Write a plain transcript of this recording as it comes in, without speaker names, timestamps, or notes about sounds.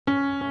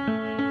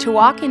To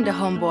walk into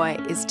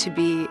Homeboy is to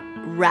be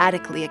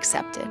radically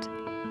accepted.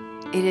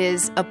 It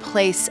is a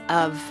place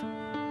of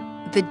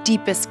the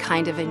deepest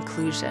kind of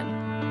inclusion,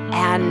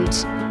 and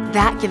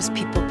that gives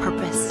people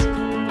purpose.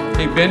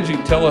 Hey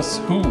Benji, tell us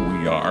who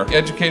we are.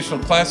 Educational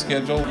class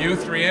schedule,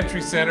 youth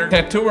re-entry center,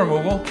 tattoo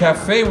removal,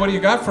 cafe, what do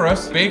you got for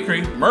us?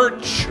 Bakery,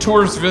 merch,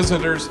 tours,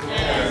 visitors,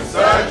 and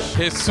such.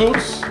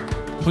 Jesus,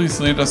 please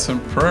lead us in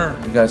prayer.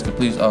 You guys could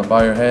please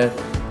bow your head.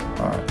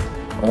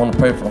 I want to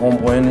pray for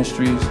Homeboy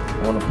Industries.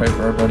 I want to pray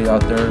for everybody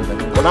out there.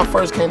 When I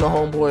first came to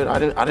Homeboy,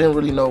 I didn't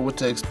really know what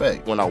to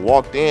expect. When I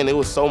walked in, it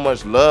was so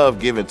much love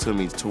given to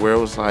me to where it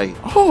was like,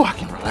 oh, I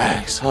can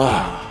relax.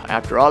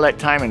 After all that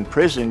time in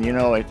prison, you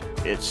know,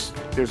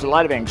 there's a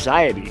lot of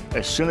anxiety.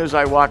 As soon as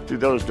I walked through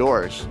those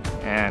doors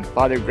and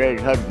Father Greg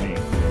hugged me,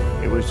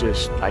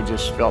 I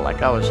just felt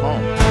like I was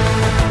home.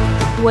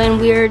 When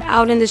we're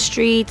out in the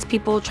streets,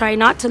 people try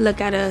not to look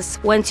at us.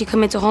 Once you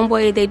come into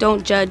Homeboy, they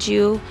don't judge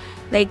you.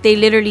 Like, they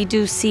literally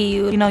do see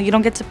you. You know, you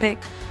don't get to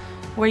pick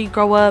where you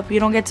grow up.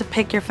 You don't get to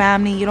pick your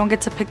family. You don't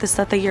get to pick the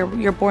stuff that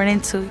you're born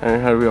into. I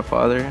learned how to be a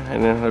father. I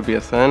learned how to be a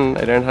son.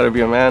 I learned how to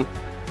be a man.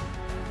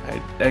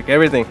 Like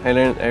everything. I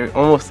learned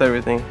almost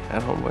everything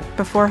at Homeboy.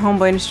 Before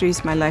Homeboy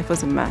Industries, my life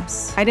was a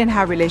mess. I didn't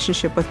have a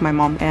relationship with my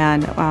mom,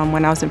 and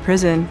when I was in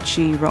prison,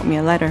 she wrote me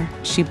a letter.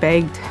 She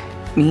begged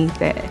me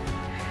to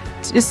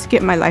just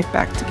get my life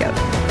back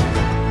together.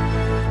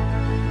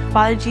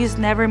 Father Jesus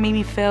never made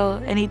me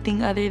feel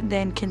anything other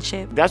than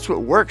kinship. That's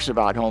what works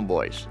about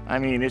Homeboys. I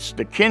mean, it's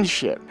the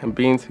kinship. And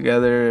being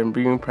together and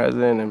being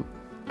present and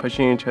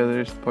pushing each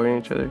other, supporting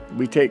each other.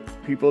 We take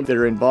people that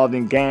are involved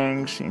in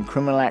gangs, in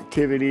criminal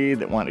activity,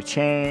 that want to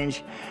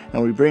change,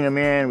 and we bring them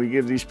in, we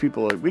give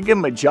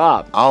them a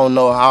job. I don't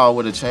know how I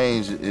would have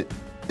changed it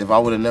if I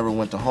would have never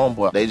went to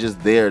Homeboy. They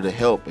just there to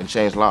help and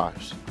change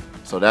lives.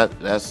 So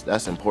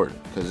that's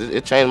important, because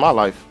it changed my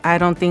life. I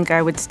don't think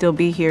I would still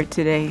be here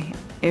today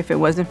if it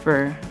wasn't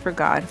for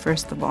God,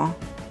 first of all,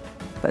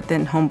 but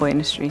then Homeboy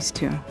Industries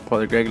too.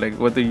 Father Greg, like,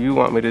 what do you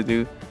want me to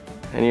do?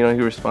 And you know, he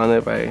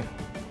responded by,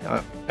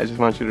 I just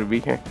want you to be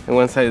here. And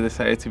once I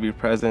decided to be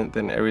present,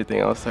 then everything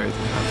else started to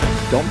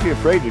happen. Don't be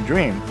afraid to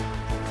dream,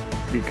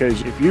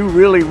 because if you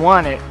really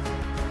want it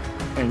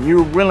and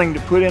you're willing to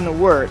put in the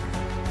work,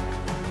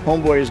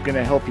 Homeboy is going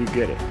to help you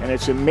get it. And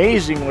it's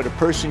amazing what a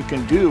person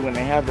can do when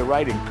they have the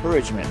right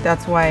encouragement.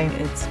 That's why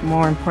it's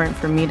more important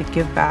for me to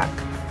give back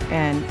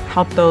and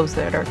help those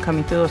that are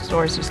coming through those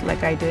doors just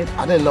like I did.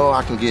 I didn't know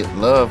I can get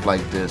love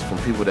like this from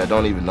people that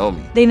don't even know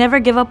me. They never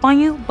give up on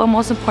you, but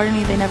most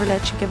importantly, they never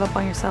let you give up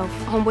on yourself.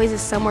 Homeboys is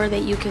somewhere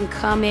that you can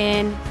come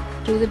in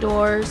through the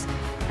doors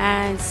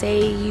and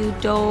say you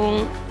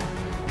don't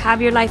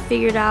have your life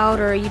figured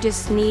out or you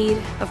just need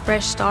a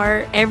fresh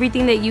start.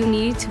 Everything that you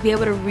need to be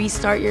able to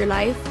restart your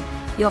life,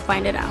 you'll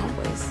find it at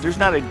Homeboys. There's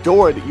not a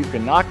door that you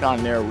can knock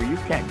on there where you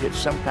can't get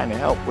some kind of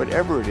help,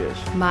 whatever it is.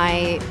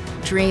 My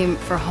dream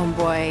for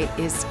Homeboy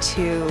is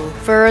to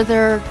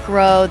further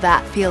grow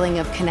that feeling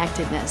of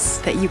connectedness,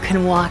 that you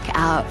can walk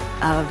out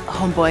of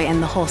Homeboy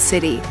and the whole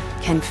city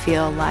can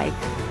feel like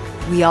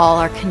we all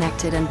are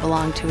connected and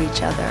belong to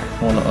each other.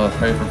 I want to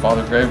pray for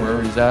Father Greg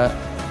wherever he's at,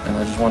 and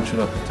I just want you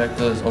to protect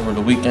us over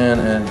the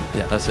weekend, and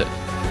yeah, that's it.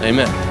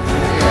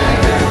 Amen.